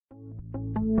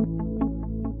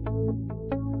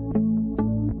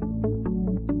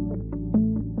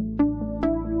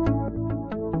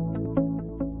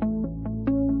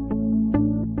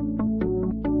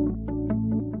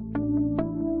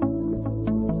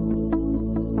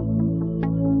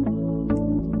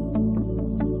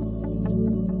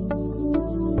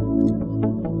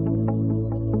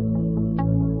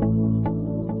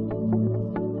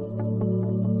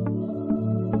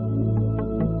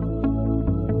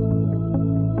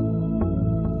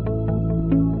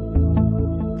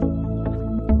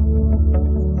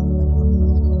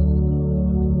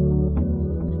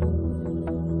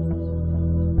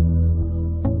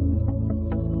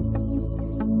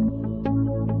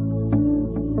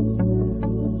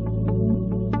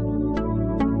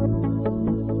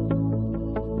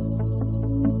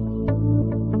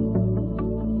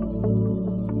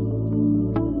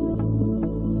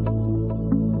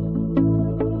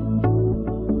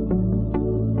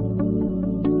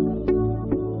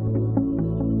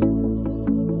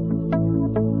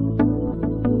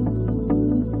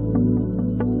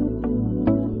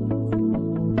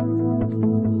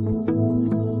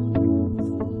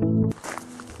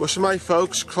What's my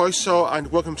folks, croeso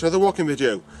and welcome to another walking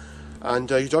video. And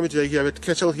you join me today here at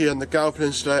Guzzle here on the Gower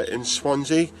Peninsula in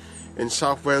Swansea in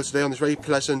South Wales today on this very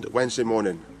pleasant Wednesday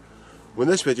morning. Well,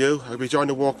 in this video I'll be joining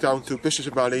a walk down through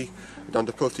Bishopston Valley down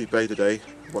to Pwll Du Bay today.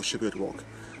 What should be a good walk.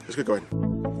 Let's get going.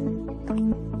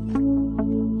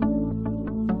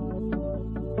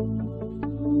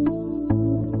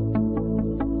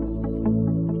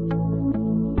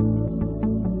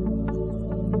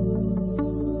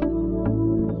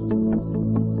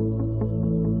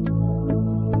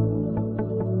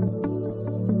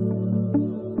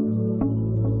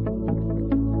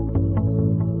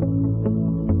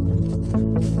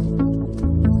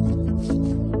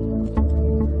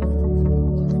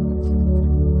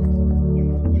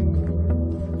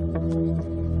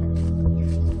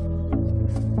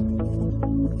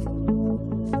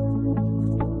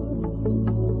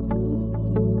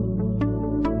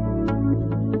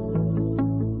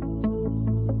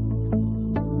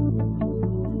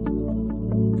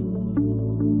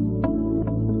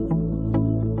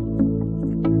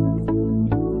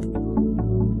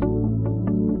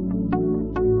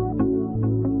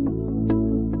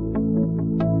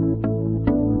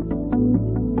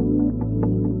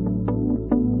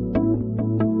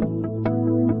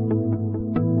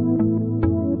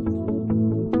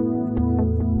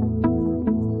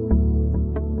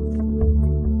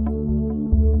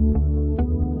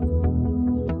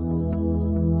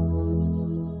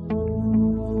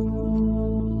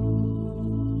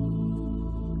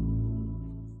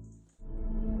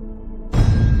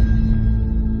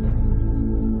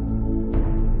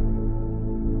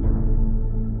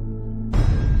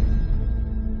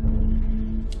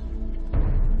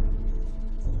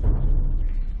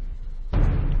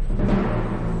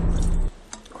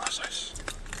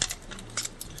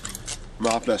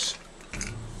 Marvellous.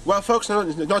 Well folks, now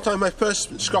time my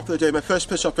first scrap of the day, my first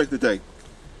pit stop break of the day.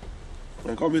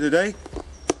 I got me today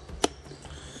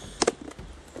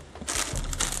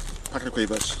packet of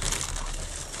quavers,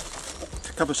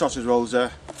 a couple of sausage rolls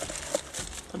there,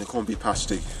 and a corned beef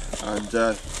pasty. And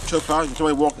so far, I'm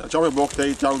enjoying my walk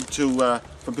day down to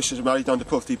from Bishopston Valley down to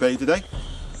Pwll Du Bay today.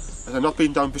 As I've not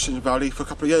been down Bishopston Valley for a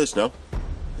couple of years now.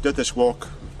 I did this walk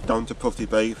down to Pwll Du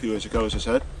Bay a few years ago, as I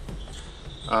said.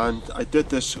 And I did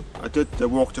the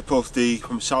walk to Pwll Du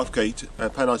from Southgate,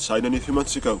 Pen side, only a few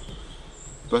months ago.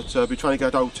 But I've been trying to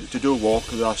get out to do a walk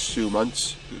the last few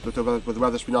months, but the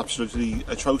weather's been absolutely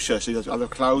atrocious. It's either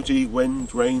cloudy,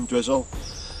 wind, rain, drizzle.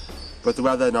 But the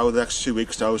weather now, the next 2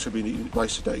 weeks now, is going to be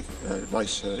nice today,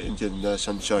 nice Indian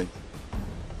sunshine.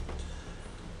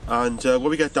 And when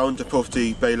we get down to Pwll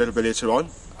Du Bay a little bit later on,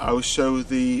 I'll show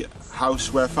the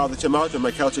house where Father Tim Ardouins,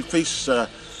 my Celtic priest,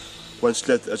 once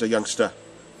lived as a youngster.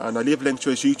 And I'll leave a link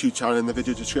to his YouTube channel in the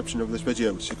video description of this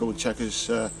video, so go and check his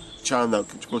channel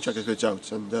out, go and check his videos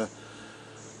out. And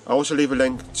I'll also leave a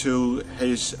link to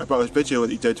his video that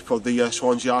he did for the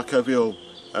Swansea Archival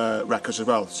records as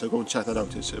well, so go and check that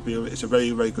out. It's a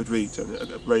very, very good read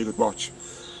and a very good watch.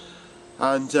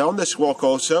 And on this walk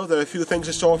also, there are a few things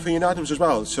in store for you in Ardouins as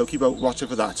well, so keep out watching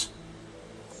for that.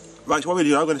 Right, what we do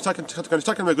now, I'm going to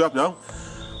tuck in my grub now.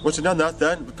 Once I've done that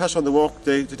then, we'll pass on the walk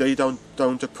today down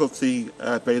to Pwll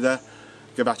Du Bay there.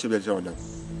 Get back to you later on now.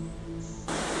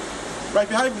 Right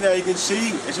behind me there you can see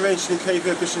it's a very interesting cave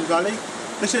here at Bishopston Valley.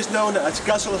 This is known as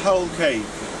Guzzle Hole Cave.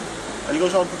 And it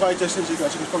goes on for quite a distance, as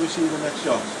you can probably see in the next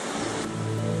shot.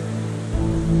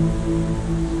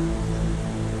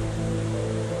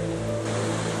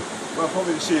 Well,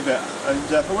 hopefully you see a bit. And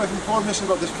for more information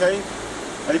about this cave,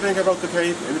 anything about the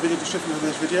cave in the video description of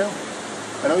this video.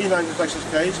 I know Ian likes this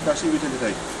cave, so that's what we're doing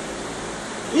today.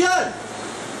 Ian!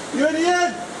 You in,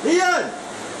 Ian? Ian!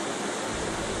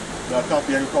 No, I can't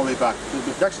be any all the way back.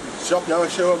 The next stop now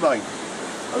is show of mine.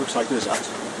 How exciting is that?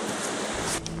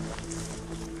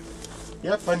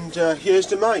 Yep, and here's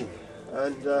the mine.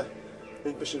 And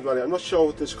in Bishopston Valley. I'm not sure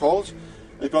what it's called.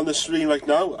 I've got on the screen right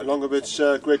now, along with its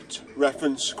grid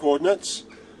reference coordinates.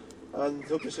 And I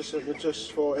hope this is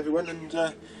just for everyone, and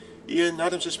Ian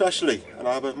Adams especially. And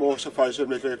I'll have more surprises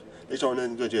later on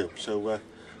in the video. So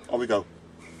on we go.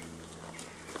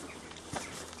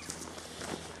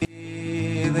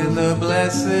 In the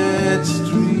blessed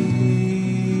stream,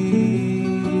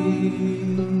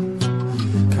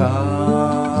 come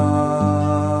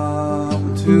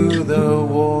to the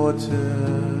water,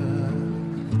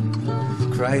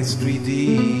 Christ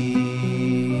redeemed.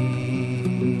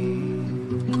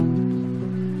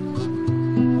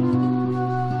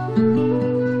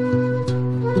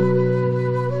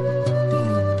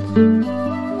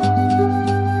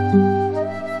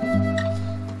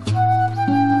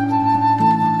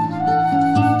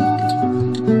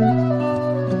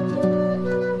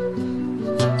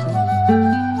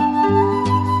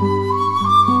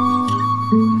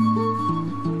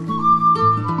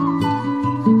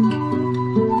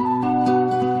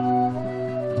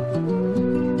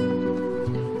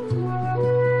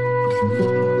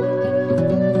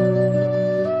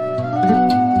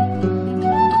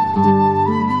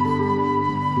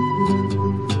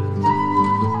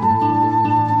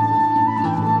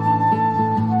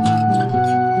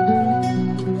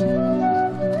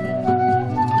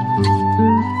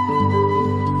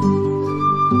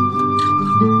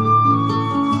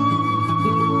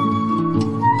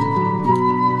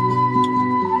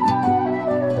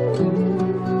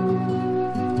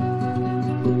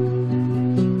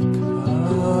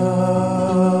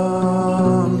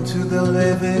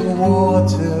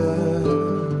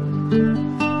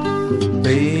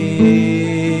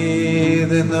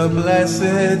 Bathe in the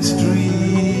blessed stream,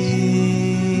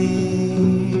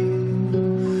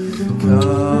 come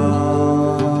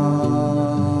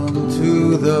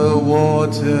to the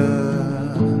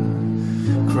water,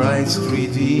 Christ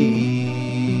redeemed.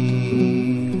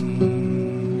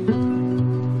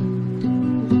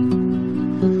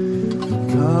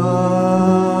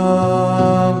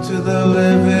 Come to the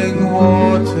living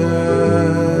water,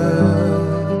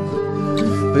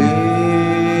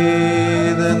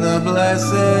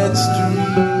 blessed stream,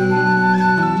 come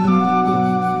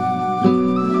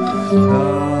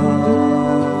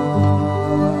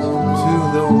to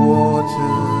the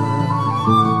water,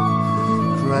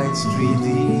 Christ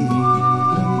redeemed.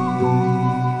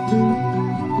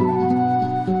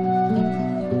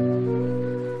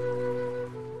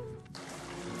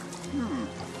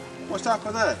 What's that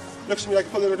for there? Looks to me like a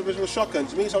full of individual shotgun.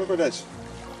 To me, it's all what it is.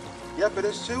 Yep, it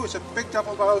is too. It's a big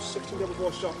double barrel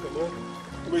 16mm shotgun there.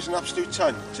 It weighs an absolute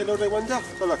ton. Is it loaded, I wonder?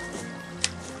 Have a look.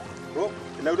 Oh,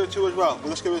 it loaded too as well. Well,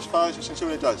 let's go as far as this and see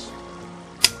what it does.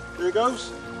 Here it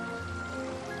goes.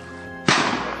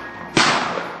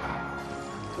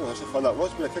 Oh, that's how fun that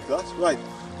was. I'm going to kick that. Right,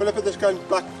 I'm going to put this gun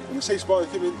back in the safe spot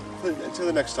and keep it until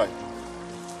the next time.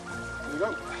 Here we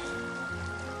go.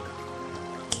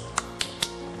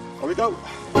 Here we go.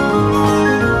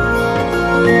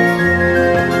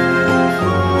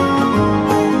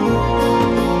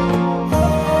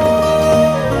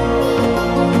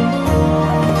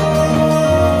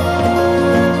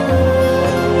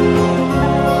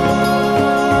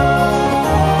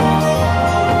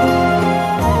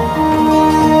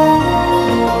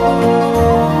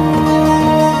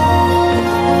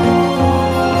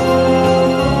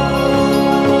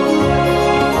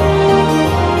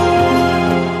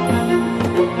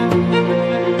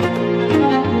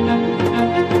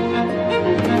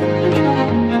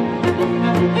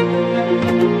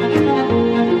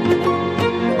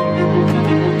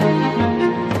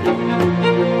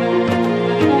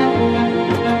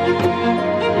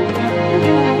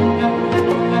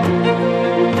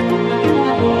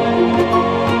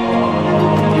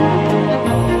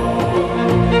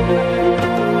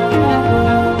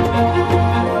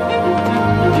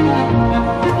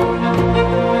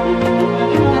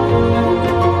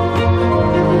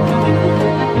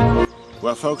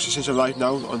 Well folks, this is a ride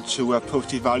now onto Pwll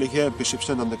Du Valley here in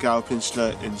Bishopston on the Gower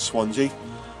Peninsula in Swansea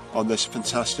on this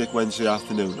fantastic Wednesday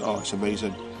afternoon. Oh, it's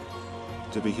amazing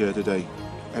to be here today.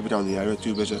 Every down the area,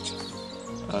 do visit.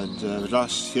 And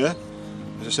last year,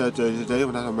 as I said today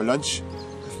when I had my lunch,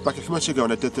 back a few months ago,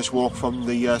 and I did this walk from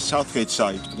the Southgate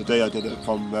side. But today I did it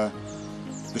from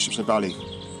Bishopston Valley.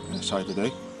 side of the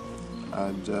day,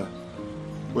 and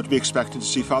would be expecting to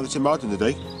see Father Tim Ardouin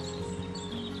today.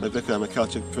 My vicar, I'm a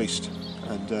Celtic priest,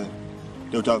 and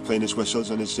no doubt playing his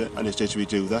whistles on his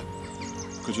didgeridoo there,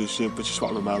 because you see him just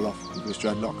swatting my mouth off with his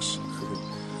dreadlocks.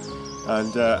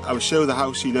 And I will show the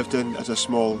house he lived in as a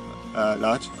small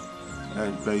lad,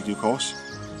 in very due course.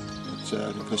 But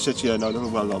I'm going to sit here now a little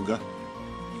while longer,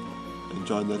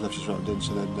 enjoying the lovely surroundings,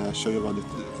 and then show you around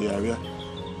the area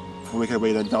before we make our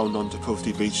way then down onto Pwll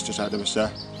Du Bay just ahead of us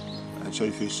there, and show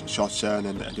you a few shots there and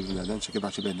then everything there. Then so get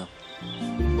back to bed now.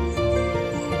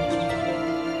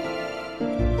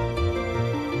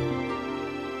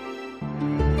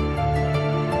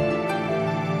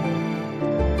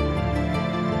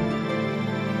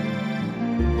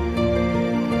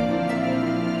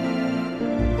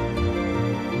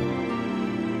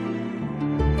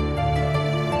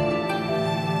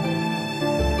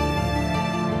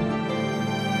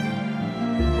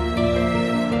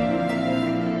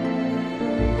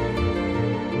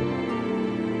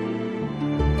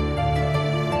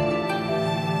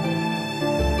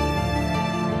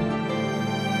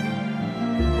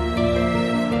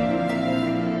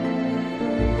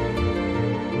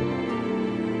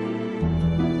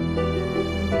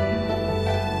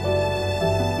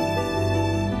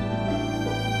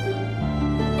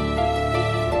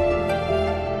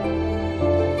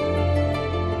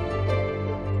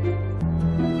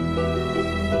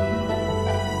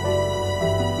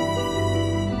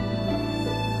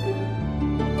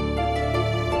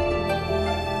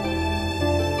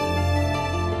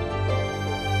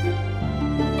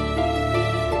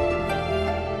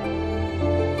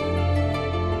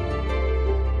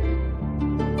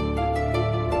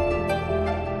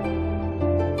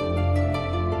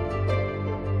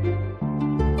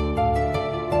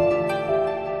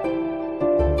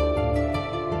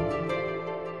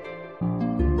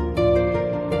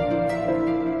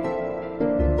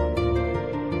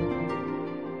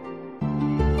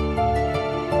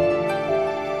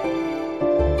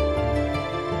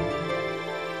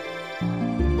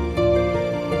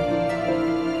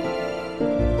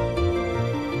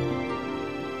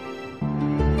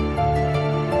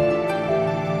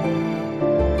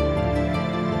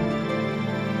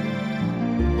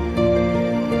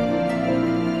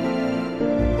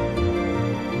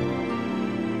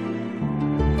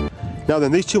 Now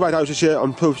then, these two white houses here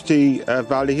on Bishopston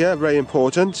Valley here, very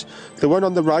important. The one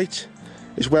on the right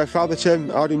is where Father Tim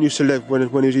Ardouin used to live when he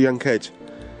was a young kid.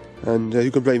 And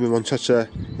who can blame him on in such a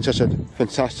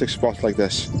fantastic spot like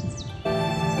this.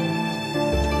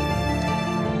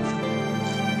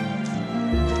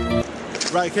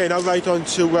 Right, okay, now right on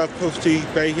to Pwll Du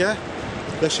Bay here.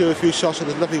 Let's show you a few shots of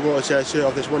the lovely water's edge here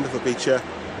of this wonderful beach here.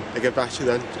 I'll get back to you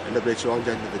then a little bit later on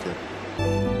the end of the video.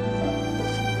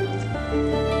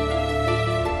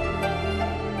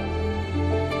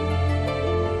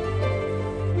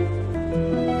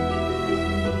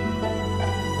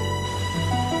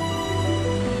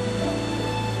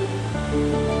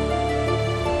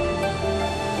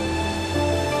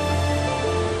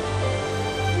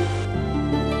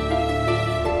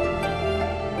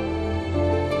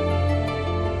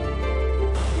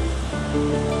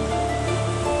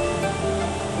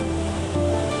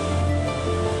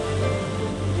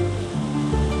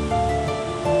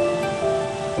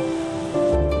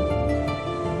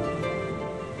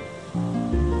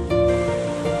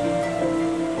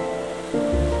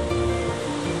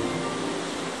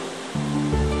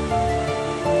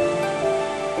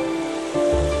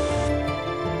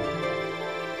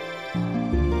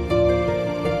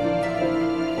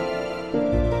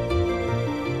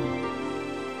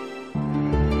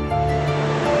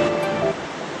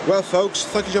 Well folks,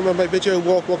 thank you for joining my video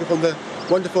walking from the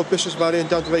wonderful Bishopston Valley and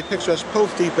down to the very picturesque Pwll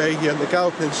Du Bay here in the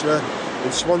Gower Peninsula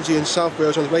in Swansea in South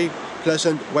Wales on a very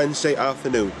pleasant Wednesday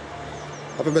afternoon.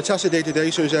 Have a fantastic day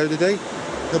today, so it's out today.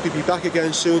 Hope you'll be back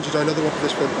again soon to do another one of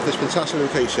this fantastic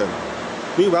location.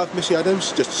 Meanwhile, Missy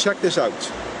Adams, just check this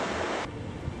out.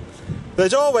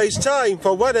 There's always time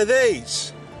for one of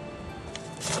these.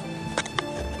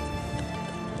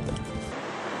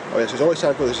 Oh yes, there's always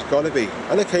time for this. It's got to be.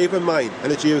 And a cave of mine,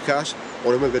 and a geocache,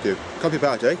 or a video. Can't be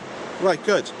bad, eh? Right,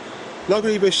 good. Now I'm going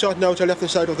to give you a shot now to the left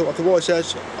hand side of the water's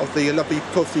edge of the lovely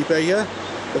Pwll Du Bay here.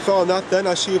 Before that then,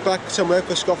 I'll see you back somewhere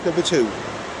for scoff number 2.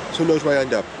 So who knows where I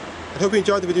end up. I hope you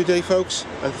enjoyed the video today folks,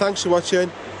 and thanks for watching,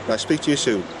 and I'll speak to you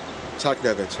soon. Tag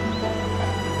Nugget.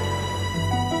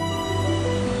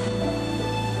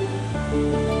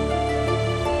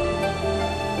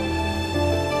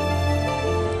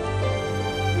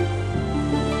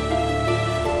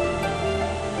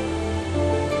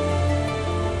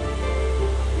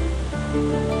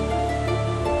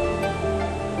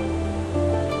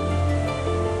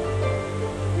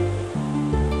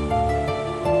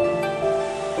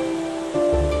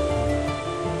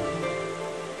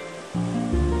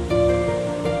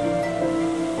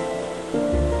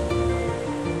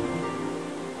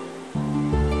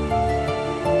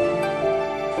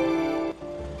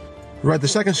 Right, the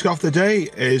second scoff of the day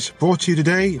is brought to you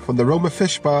today from the Roma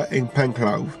Fish Bar in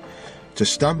Pwll.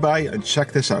 Just stand by and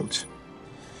check this out.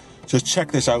 Just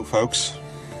check this out, folks.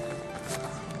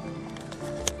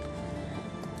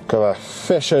 Got a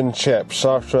fish and chips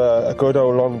after a good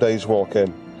old long day's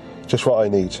walking. Just what I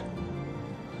need.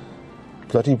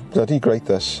 Bloody great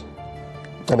this.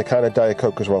 And a can of Diet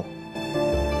Coke as well.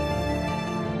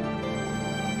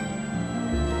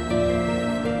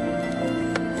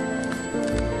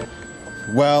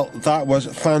 Well, that was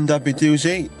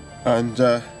fan-dabby-doozy,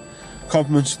 and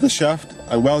compliments to the chef,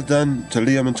 and well done to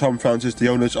Liam and Tom Francis, the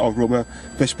owners of Roma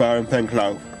Fish Bar in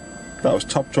Pwll. That was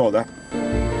top draw, that.